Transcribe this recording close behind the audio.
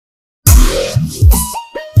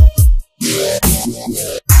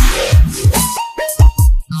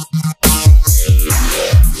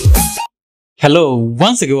Hello,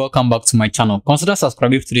 once again welcome back to my channel. Consider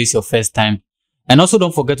subscribing if today is your first time, and also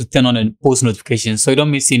don't forget to turn on the post notifications so you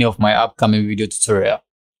don't miss any of my upcoming video tutorial.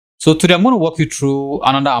 So today I'm going to walk you through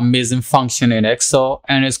another amazing function in Excel,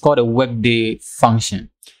 and it's called a workday function.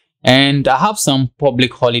 And I have some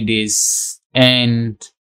public holidays and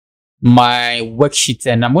my worksheet,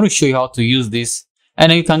 and I'm going to show you how to use this, and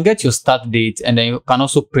then you can get your start date, and then you can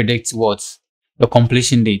also predict what the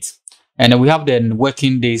completion date, and then we have the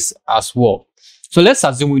working days as well. So let's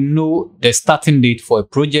assume we know the starting date for a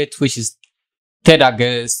project, which is 3rd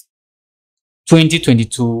August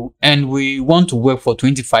 2022, and we want to work for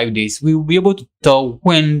 25 days. We will be able to tell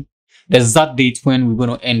when the exact date when we're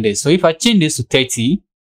going to end this. So if I change this to 30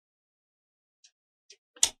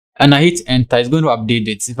 and I hit enter, it's going to update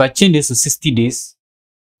it. If I change this to 60 days,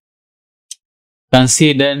 you can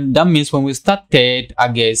see then that means when we start 3rd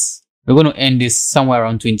August, we're going to end this somewhere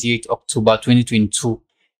around 28 October 2022.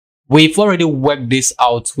 We've already worked this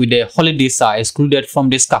out with the holidays are excluded from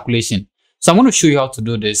this calculation. So I'm going to show you how to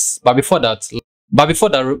do this. But before that,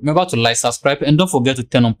 remember to like, subscribe, and don't forget to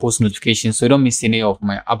turn on post notifications so you don't miss any of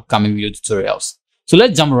my upcoming video tutorials. So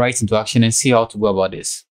let's jump right into action and see how to go about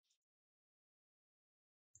this.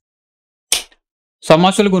 So I'm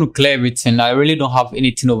actually going to clear everything. I really don't have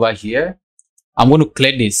anything over here. I'm going to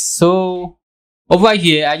clear this. So over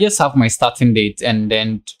here, I just have my starting date, and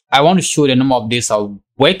then I want to show the number of days I'll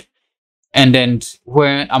work, and then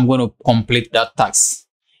when I'm going to complete that task.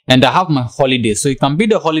 And I have my holidays. So it can be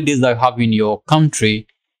the holidays that you have in your country.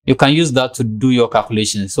 You can use that to do your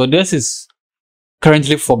calculations. So this is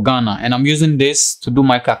currently for Ghana, and I'm using this to do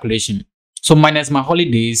my calculation. So minus my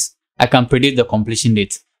holidays, I can predict the completion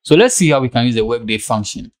date. So let's see how we can use the workday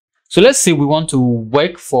function. So let's say we want to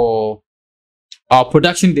work for our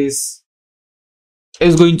production days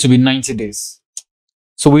is going to be 90 days.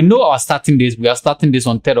 So we know our starting days. We are starting this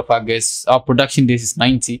on 3rd of August. Our production days is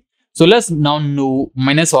 90. So let's now know,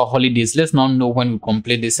 minus our holidays, let's now know when we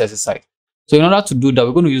complete this exercise. So in order to do that,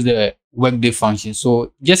 we're going to use the workday function.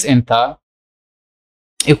 So just enter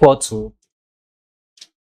equal to.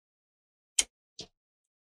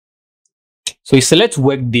 So you select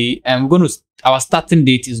workday, and we're going to, our starting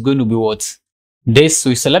date is going to be what? This.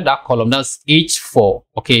 So you select that column, that's H4,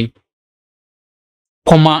 okay?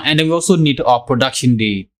 Comma, and then we also need our production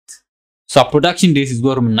date. So our production date is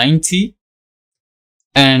going to be 90,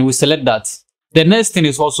 and we select that. The next thing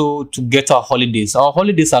is also to get our holidays. Our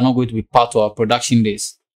holidays are not going to be part of our production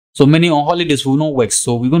days. So many on holidays will not work,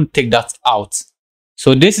 so we're going to take that out.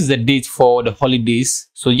 So this is the date for the holidays.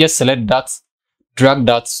 So just select that, drag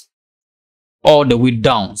that all the way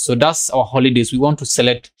down. So that's our holidays. We want to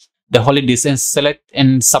select the holidays and select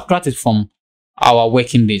and subtract it from our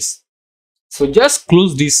working days. So just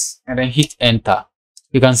close this and then hit enter.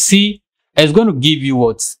 You can see it's going to give you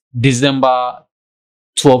what? December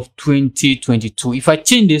 12, 2022. If I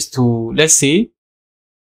change this to, let's say,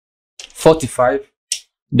 45,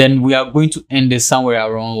 then we are going to end this somewhere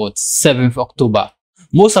around what? 7th October.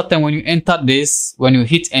 Most of the time when you enter this, when you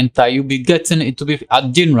hit enter, you'll be getting it to be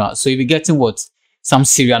at general. So you'll be getting what? Some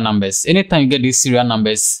serial numbers. Anytime you get these serial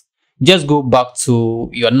numbers, just go back to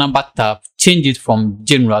your number tab, change it from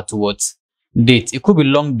general to what? Date. It could be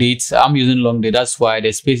long date. I'm using long date. That's why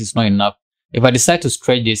the space is not enough. If I decide to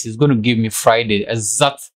stretch this, it's going to give me Friday,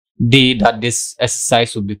 exact day that this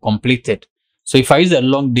exercise will be completed. So if I use a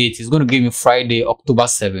long date, it's going to give me Friday, October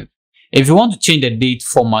 7th. If you want to change the date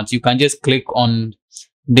format, you can just click on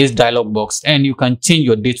this dialog box and you can change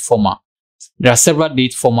your date format. There are several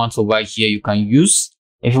date formats over here you can use.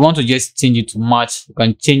 If you want to just change it to March, you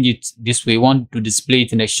can change it this way. You want to display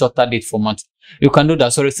it in a shorter date format, you can do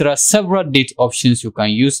that. So there are several date options you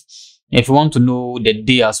can use. If you want to know the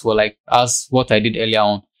day as well, like as what I did earlier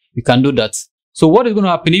on, you can do that. So what is going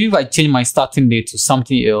to happen if I change my starting date to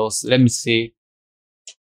something else? Let me say,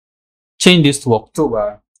 change this to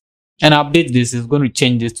October and update this. Is going to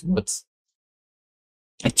change this to what?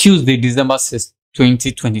 Tuesday, December 6th,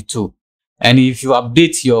 2022. And if you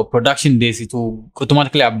update your production days, it will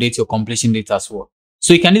automatically update your completion date as well.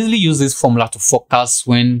 So you can easily use this formula to forecast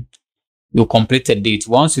when you complete a date.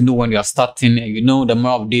 Once you know when you are starting and you know the number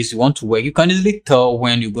of days you want to work, you can easily tell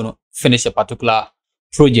when you're going to finish a particular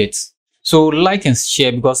project. So like and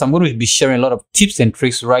share, because I'm going to be sharing a lot of tips and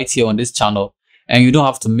tricks right here on this channel, and you don't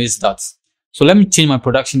have to miss that. So let me change my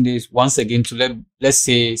production days once again to let's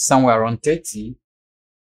say somewhere around 30.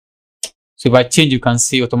 So if I change, you can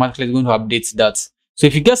see automatically it's going to update that. So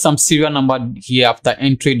if you get some serial number here after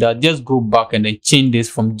entry that, just go back and then change this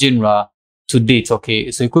from general to date. Okay,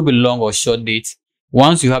 so it could be long or short date.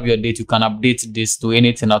 Once you have your date, you can update this to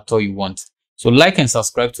anything at all you want. So like and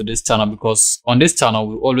subscribe to this channel, because on this channel,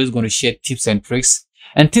 we're always going to share tips and tricks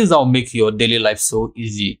and things that will make your daily life so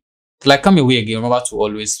easy. Till I come your way again, remember to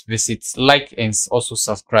always visit, like, and also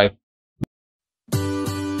subscribe.